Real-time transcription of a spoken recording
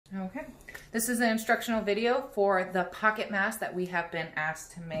This is an instructional video for the pocket mask that we have been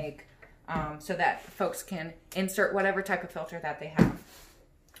asked to make so that folks can insert whatever type of filter that they have.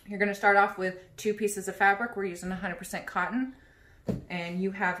 You're going to start off with 2 pieces of fabric. We're using 100% cotton, and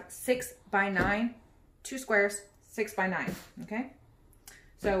you have 6 by 9, 2 squares, 6 by 9, okay?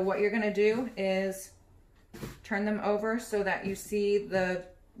 So what you're going to do is turn them over so that you see the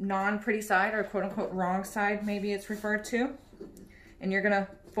non-pretty side, or quote-unquote wrong side, maybe it's referred to. And you're going to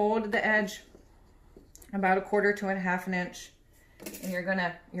fold the edge about 1/4 to 1/2 inch, and you're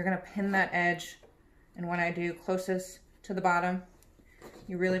gonna pin that edge. And when I do closest to the bottom,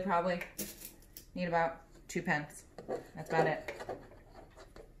 you really probably need about 2 pins. That's about it.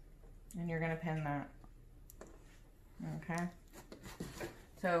 And you're gonna pin that. Okay.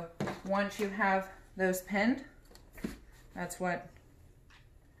 So once you have those pinned, that's what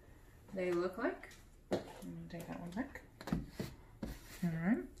they look like. I'm gonna take that one back. All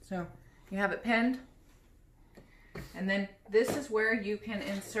right, so you have it pinned. And then this is where you can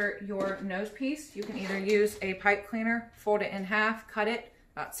insert your nose piece. You can either use a pipe cleaner, fold it in half, cut it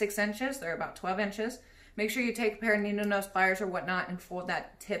about 6 inches. They're about 12 inches. Make sure you take a pair of needle nose pliers or whatnot and fold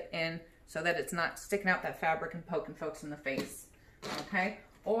that tip in so that it's not sticking out that fabric and poking folks in the face. Okay?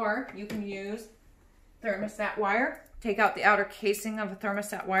 Or you can use thermostat wire. Take out the outer casing of a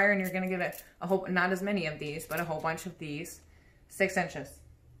thermostat wire, and you're going to get a whole, not as many of these, but a whole bunch of these. 6 inches.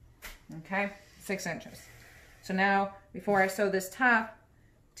 Okay? 6 inches. So now, before I sew this top,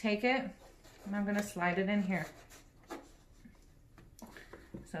 take it, and I'm going to slide it in here.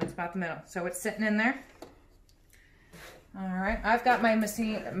 So it's about the middle. So it's sitting in there. All right. I've got my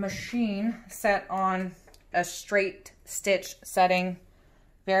machine set on a straight stitch setting.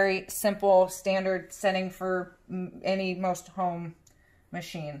 Very simple, standard setting for most home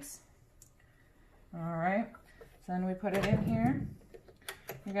machines. All right. So then we put it in here.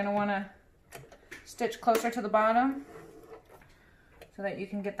 You're going to want to stitch closer to the bottom so that you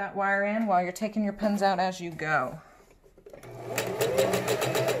can get that wire in while you're taking your pins out as you go.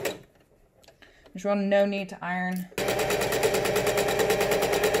 There's really no need to iron.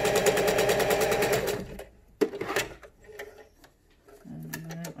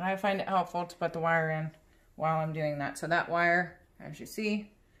 And I find it helpful to put the wire in while I'm doing that. So that wire, as you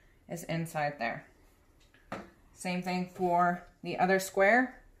see, is inside there. Same thing for the other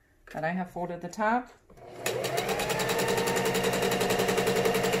square that I have folded the top.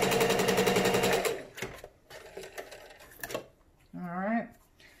 All right,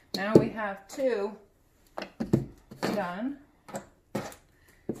 now we have 2 done.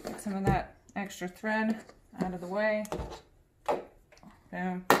 Get some of that extra thread out of the way.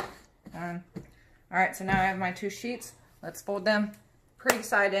 Boom, done. All right, so now I have my 2 sheets. Let's fold them pretty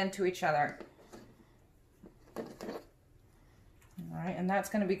side end to each other. All right, and that's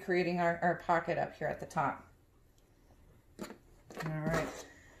going to be creating our pocket up here at the top. All right,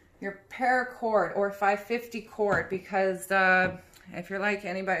 your paracord or 550 cord, because if you're like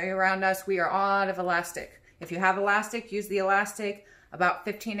anybody around us, we are all out of elastic. If you have elastic, use the elastic. About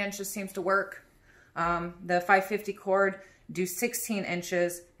 15 inches seems to work. The 550 cord, do 16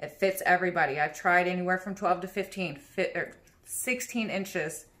 inches. It fits everybody. I've tried anywhere from 12 to 15. 16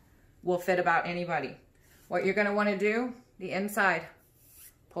 inches will fit about anybody. What you're going to want to do, the inside,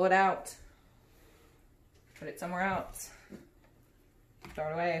 pull it out, put it somewhere else, throw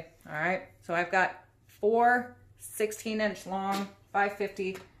it away. All right, so I've got 4 16-inch long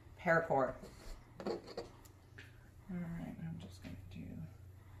 550 paracord. All right, I'm just going to do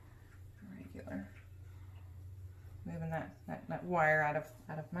regular, moving that wire out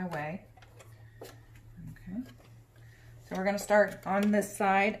of my way. Okay, so we're going to start on this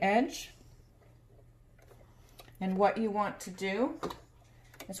side edge. And what you want to do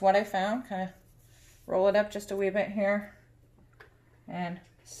is what I found. Kind of roll it up just a wee bit here and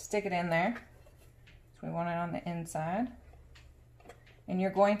stick it in there. So we want it on the inside. And you're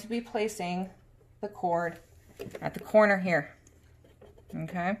going to be placing the cord at the corner here.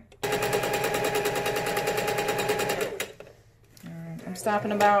 Okay? All right. I'm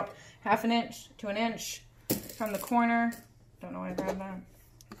stopping about 1/2 inch to 1 inch from the corner. Don't know why I grabbed that.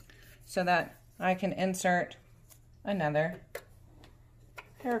 So that I can insert another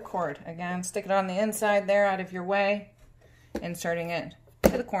paracord. Again, stick it on the inside there, out of your way, inserting it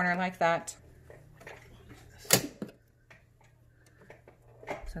to the corner like that.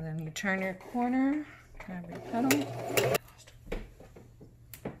 So then you turn your corner, grab your pedal.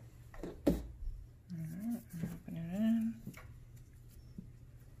 Open it in.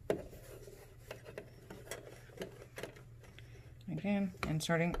 Again,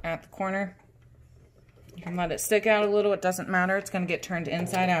 inserting at the corner. You can let it stick out a little, it doesn't matter, it's going to get turned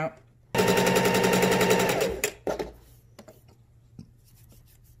inside out.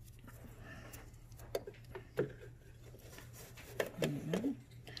 And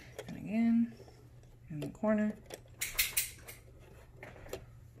again, in the corner.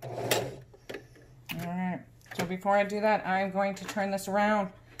 All right, so before I do that, I'm going to turn this around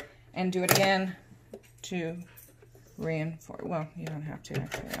and do it again to reinforce. Well, you don't have to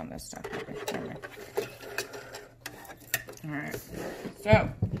actually on this stuff. Okay. All right, so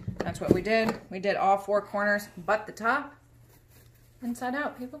that's what we did. We did all 4 corners but the top. Inside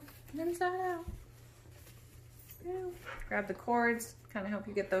out, people. Inside out. Yeah. Grab the cords, kind of help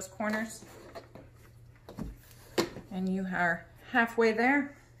you get those corners. And you are halfway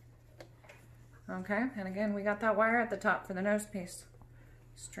there. Okay, and again, we got that wire at the top for the nose piece.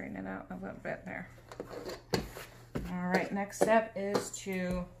 Straighten it out a little bit there. All right, next step is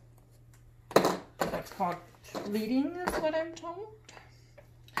to, what's called pleating is what I'm told.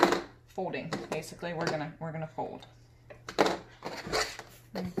 Folding, basically, we're gonna fold.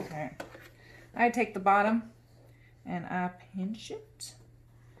 Okay, I take the bottom and I pinch it.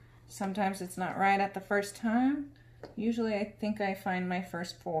 Sometimes it's not right at the first time. Usually I think I find my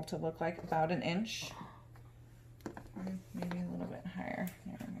first fold to look like about 1 inch. Or maybe a little bit higher.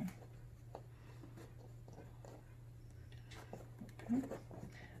 There we go. Okay.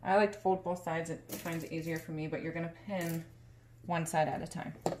 I like to fold both sides. It finds it easier for me, but you're going to pin one side at a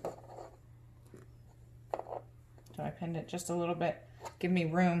time. So I pinned it just a little bit. Give me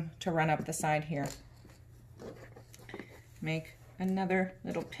room to run up the side here. Make another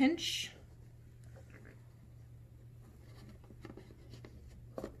little pinch.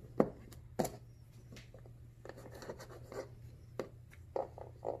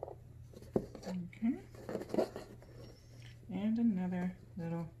 Okay. And another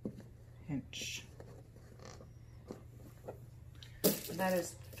little pinch. So that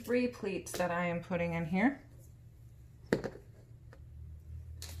is 3 pleats that I am putting in here.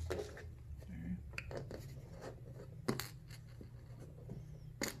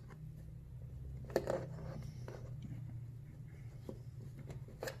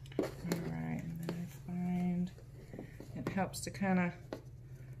 Helps to kind of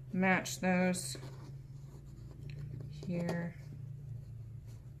match those here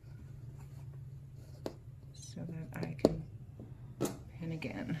so that I can pin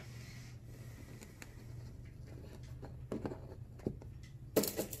again.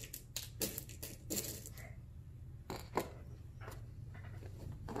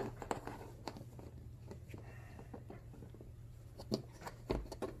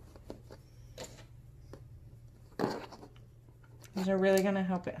 These are really going to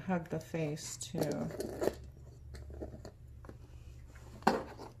help it hug the face too.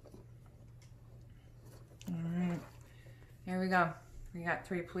 Alright, here we go. We got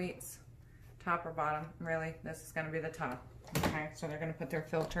 3 pleats, top or bottom. Really, this is going to be the top. Okay, so they're going to put their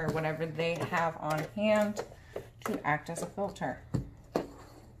filter, whatever they have on hand, to act as a filter.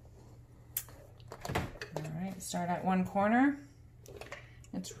 Alright, start at one corner.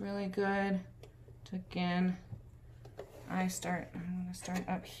 It's really good to, again, I'm going to start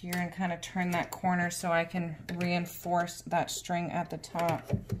up here and kind of turn that corner so I can reinforce that string at the top.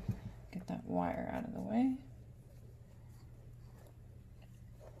 Get that wire out of the way.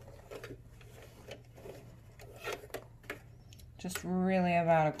 Just really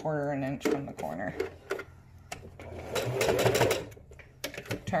about 1/4 inch from the corner.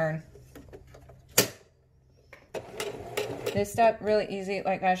 Turn. This step, really easy,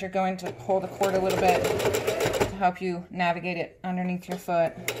 like as you're going to pull the cord a little bit, help you navigate it underneath your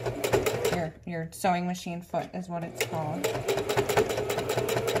foot. Your sewing machine foot is what it's called.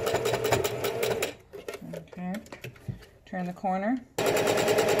 Okay. Turn the corner.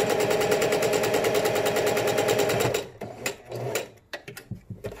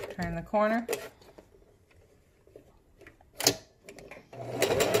 Turn the corner.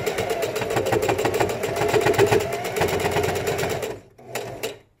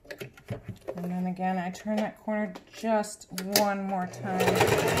 Again, I turn that corner just one more time,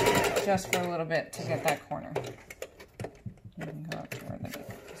 just for a little bit to get that corner. You can go up to where the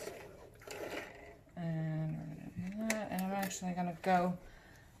neck is. And we're going to do that. And I'm actually going to go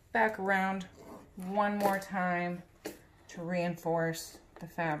back around one more time to reinforce the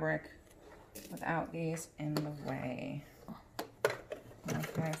fabric without these in the way.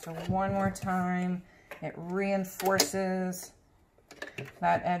 Okay, so one more time. It reinforces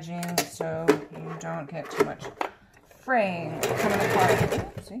that edging so you don't get too much fraying coming apart.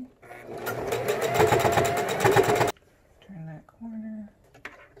 See? Turn that corner.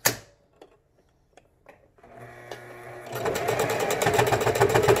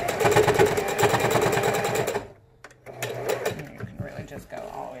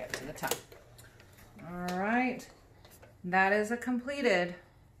 that is completed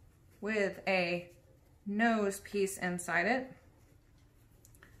with a nose piece inside it.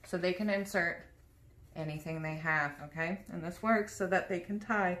 So they can insert anything they have, okay? And this works so that they can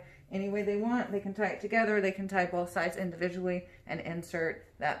tie any way they want. They can tie it together, they can tie both sides individually and insert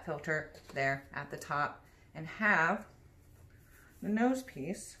that filter there at the top and have the nose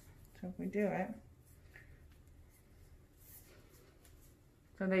piece. So if we do it,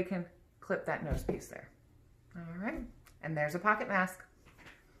 so they can clip that nose piece there. All right, and there's a pocket mask.